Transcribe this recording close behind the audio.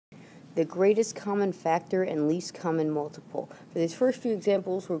the greatest common factor and least common multiple. For these first few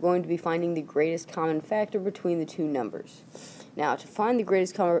examples, we're going to be finding the greatest common factor between the two numbers. Now, to find the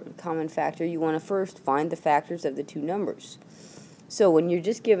greatest common factor, you want to first find the factors of the two numbers. So when you're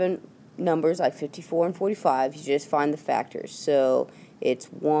just given numbers like 54 and 45, you just find the factors. So it's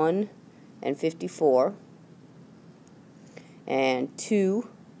 1 and 54, and 2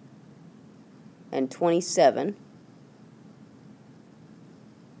 and 27,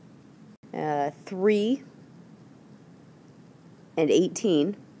 3 and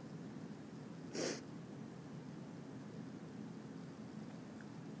 18,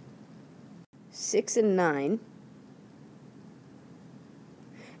 6 and 9,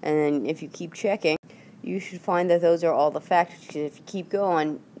 and then if you keep checking, you should find that those are all the factors, because if you keep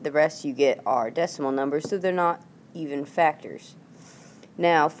going, the rest you get are decimal numbers, so they're not even factors.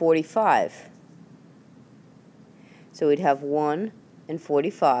 Now 45. So we'd have 1 and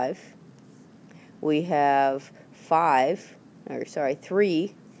 45. We have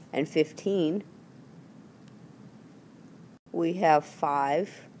 3 and 15. We have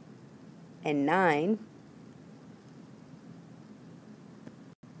 5 and 9.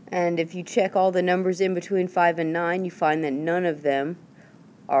 And if you check all the numbers in between 5 and 9, you find that none of them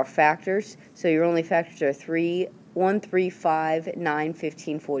are factors. So your only factors are 1, 3, 5, 9,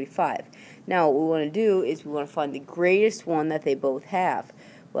 15, 45. Now what we want to do is we want to find the greatest one that they both have.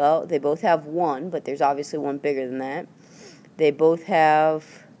 Well, they both have 1, but there's obviously one bigger than that. They both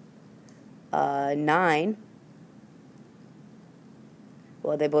have 9.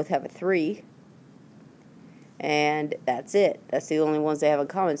 Well, they both have a 3. And that's it. That's the only ones they have in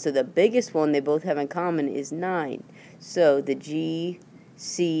common. So the biggest one they both have in common is 9. So the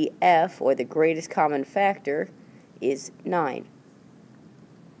GCF, or the greatest common factor, is 9.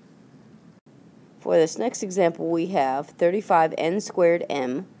 For this next example, we have 35n squared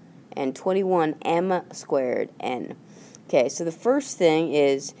m and 21m squared n. Okay, so the first thing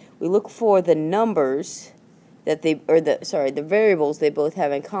is we look for the numbers that the variables they both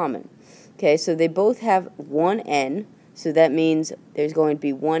have in common. Okay, so they both have 1n, so that means there's going to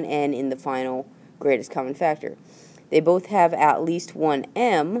be 1n in the final greatest common factor. They both have at least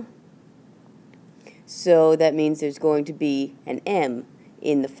 1m, so that means there's going to be an m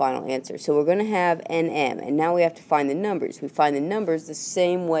in the final answer. So we're going to have an m, and now we have to find the numbers. We find the numbers the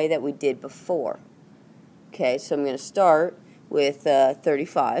same way that we did before. Okay, so I'm going to start with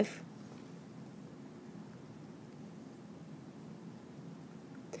 35.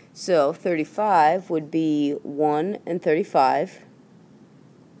 So 35 would be 1 and 35,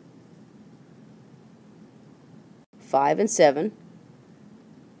 5 and 7,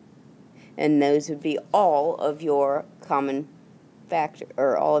 and those would be all of your common factor,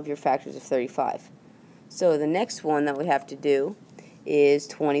 or all of your factors of 35. So the next one that we have to do is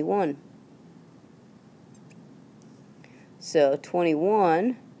 21. So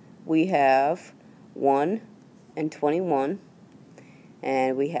 21, we have 1 and 21.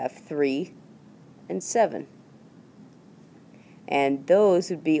 And we have 3 and 7. And those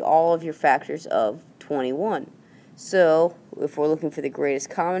would be all of your factors of 21. So if we're looking for the greatest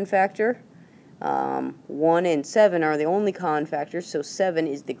common factor, 1 and 7 are the only common factors, so 7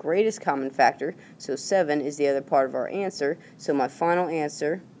 is the greatest common factor, so 7 is the other part of our answer. So my final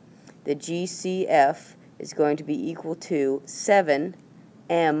answer, the GCF, is going to be equal to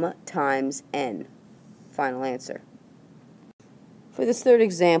 7m times n. Final answer. For this third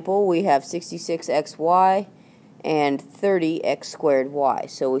example, we have 66xy and 30x squared y.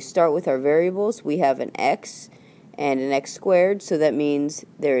 So we start with our variables. We have an x and an x squared, so that means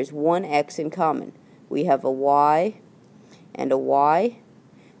there is one x in common. We have a y and a y,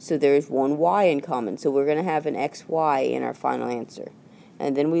 so there is one y in common. So we're going to have an xy in our final answer.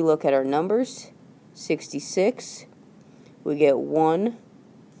 And then we look at our numbers. 66, we get 1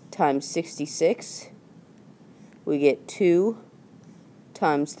 times 66. We get 2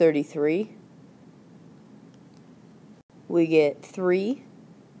 times 33. We get 3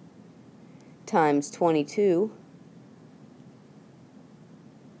 times 22.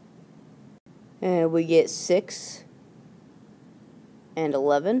 And we get 6 and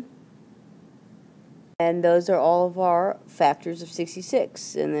 11. And those are all of our factors of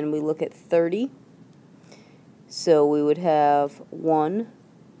 66. And then we look at 30. So we would have 1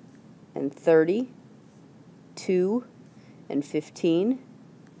 and 30, 2 and 15,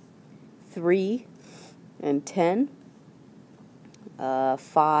 3 and 10,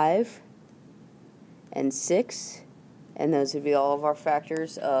 5 and 6, and those would be all of our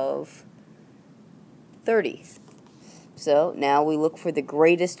factors of 30. So now we look for the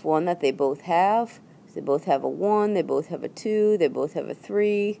greatest one that they both have. They both have a 1, they both have a 2, they both have a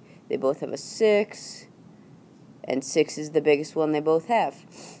 3, they both have a 6, and 6 is the biggest one they both have.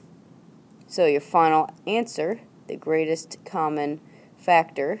 So your final answer, the greatest common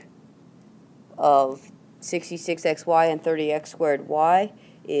factor of 66xy and 30x squared y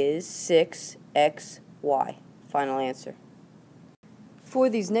is 6xy. Final answer. For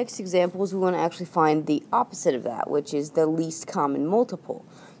these next examples, we want to actually find the opposite of that, which is the least common multiple.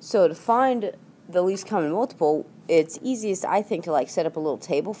 So to find the least common multiple, it's easiest, I think, to set up a little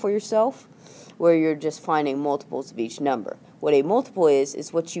table for yourself where you're just finding multiples of each number. What a multiple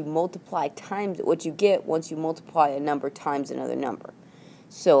is what you multiply times, what you get once you multiply a number times another number.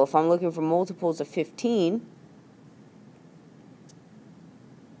 So if I'm looking for multiples of 15,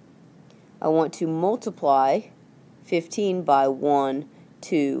 I want to multiply 15 by 1,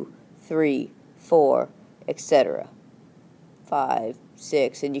 2, 3, 4, etc. 5,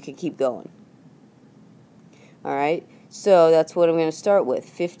 6, and you can keep going. Alright, so that's what I'm going to start with.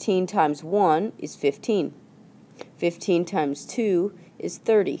 15 times 1 is 15. 15 times 2 is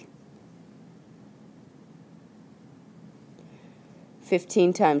 30.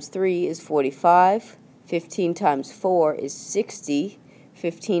 15 times 3 is 45. 15 times 4 is 60.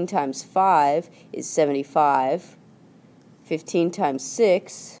 15 times 5 is 75. 15 times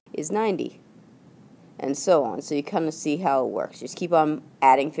 6 is 90. And so on. So you kind of see how it works. Just keep on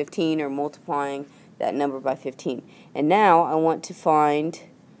adding 15 or multiplying that number by 15. And now I want to find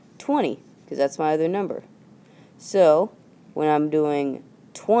 20, because that's my other number. So when I'm doing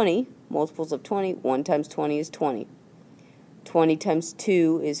 20, multiples of 20, 1 times 20 is 20. 20 times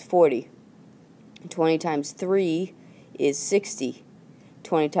 2 is 40. 20 times 3 is 60.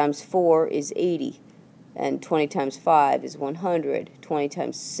 20 times 4 is 80. And 20 times 5 is 100. 20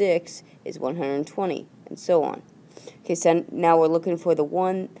 times 6 is 120, and so on. Okay, so now we're looking for the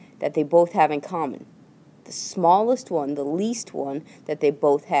one that they both have in common. The smallest one, the least one that they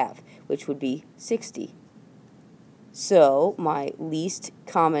both have, which would be 60. So my least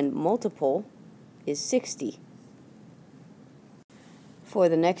common multiple is 60. For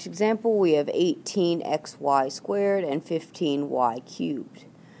the next example, we have 18xy squared and 15y cubed.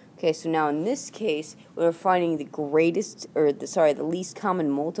 Okay, so now in this case, we're finding the least common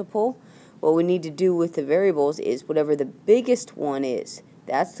multiple. What we need to do with the variables is whatever the biggest one is,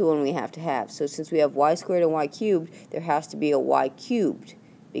 that's the one we have to have. So since we have y squared and y cubed, there has to be a y cubed,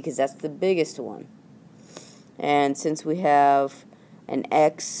 because that's the biggest one. And since we have an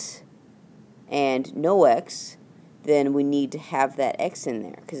x and no x, then we need to have that x in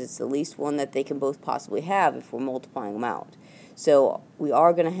there, because it's the least one that they can both possibly have if we're multiplying them out. So we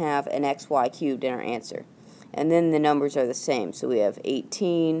are going to have an xy cubed in our answer. And then the numbers are the same. So we have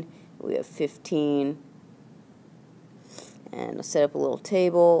 18, we have 15, and I'll set up a little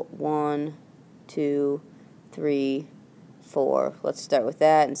table. 1, 2, 3, 4. Let's start with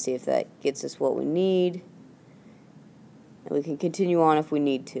that and see if that gets us what we need. And we can continue on if we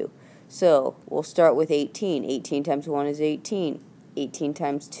need to. So we'll start with 18. 18 times 1 is 18. 18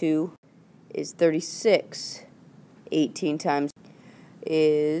 times 2 is 36. 18 times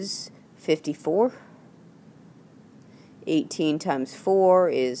is 54. 18 times 4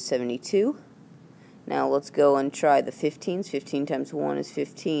 is 72. Now let's go and try the 15s. 15 times 1 is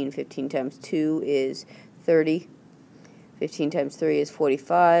 15. 15 times 2 is 30. 15 times 3 is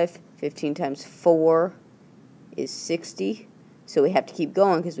 45. 15 times 4 is 60. So we have to keep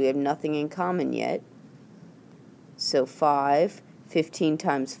going because we have nothing in common yet. So 5. 15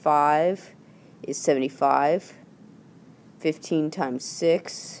 times 5 is 75. 15 times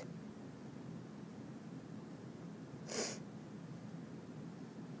 6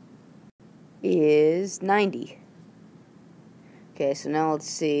 is 90. Okay, so now let's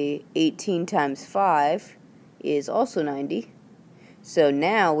see. 18 times 5 is also 90. So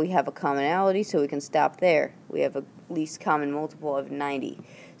now we have a commonality, so we can stop there. We have a least common multiple of 90.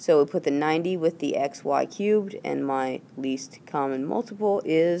 So we put the 90 with the xy cubed, and my least common multiple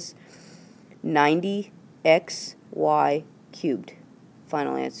is 90xy cubed.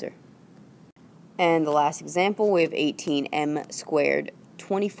 Final answer. And the last example, we have 18m squared,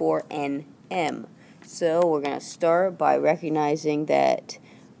 24nm. So we're going to start by recognizing that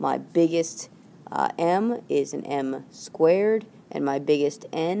my biggest m is an m squared, and my biggest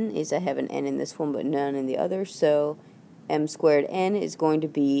n is, I have an n in this one but none in the other, so m squared n is going to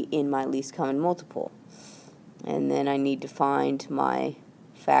be in my least common multiple. And then I need to find my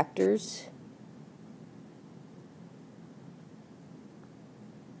factors.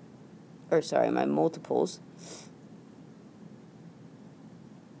 Or sorry, my multiples.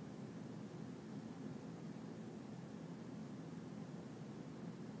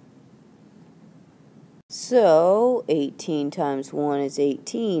 So 18 times 1 is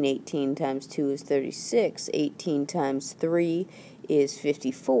 18, 18 times 2 is 36, 18 times 3 is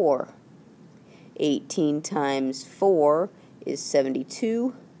 54, 18 times 4 is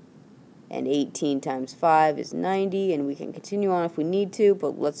 72, and 18 times 5 is 90, and we can continue on if we need to,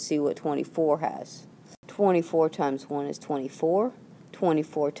 but let's see what 24 has. 24 times 1 is 24,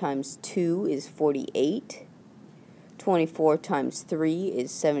 24 times 2 is 48, 24 times 3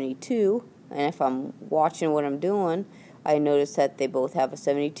 is 72, and if I'm watching what I'm doing, I notice that they both have a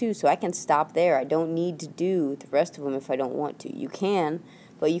 72, so I can stop there. I don't need to do the rest of them if I don't want to. You can,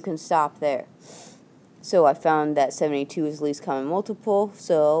 but you can stop there. So I found that 72 is the least common multiple,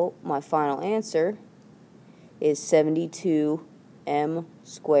 so my final answer is 72m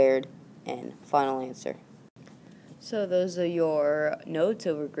squared n. Final answer. So those are your notes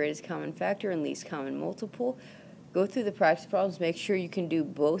over greatest common factor and least common multiple. Go through the practice problems. Make sure you can do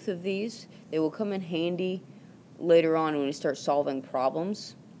both of these. They will come in handy later on when you start solving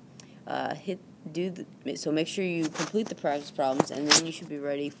problems. So make sure you complete the practice problems, and then you should be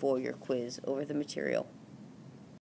ready for your quiz over the material.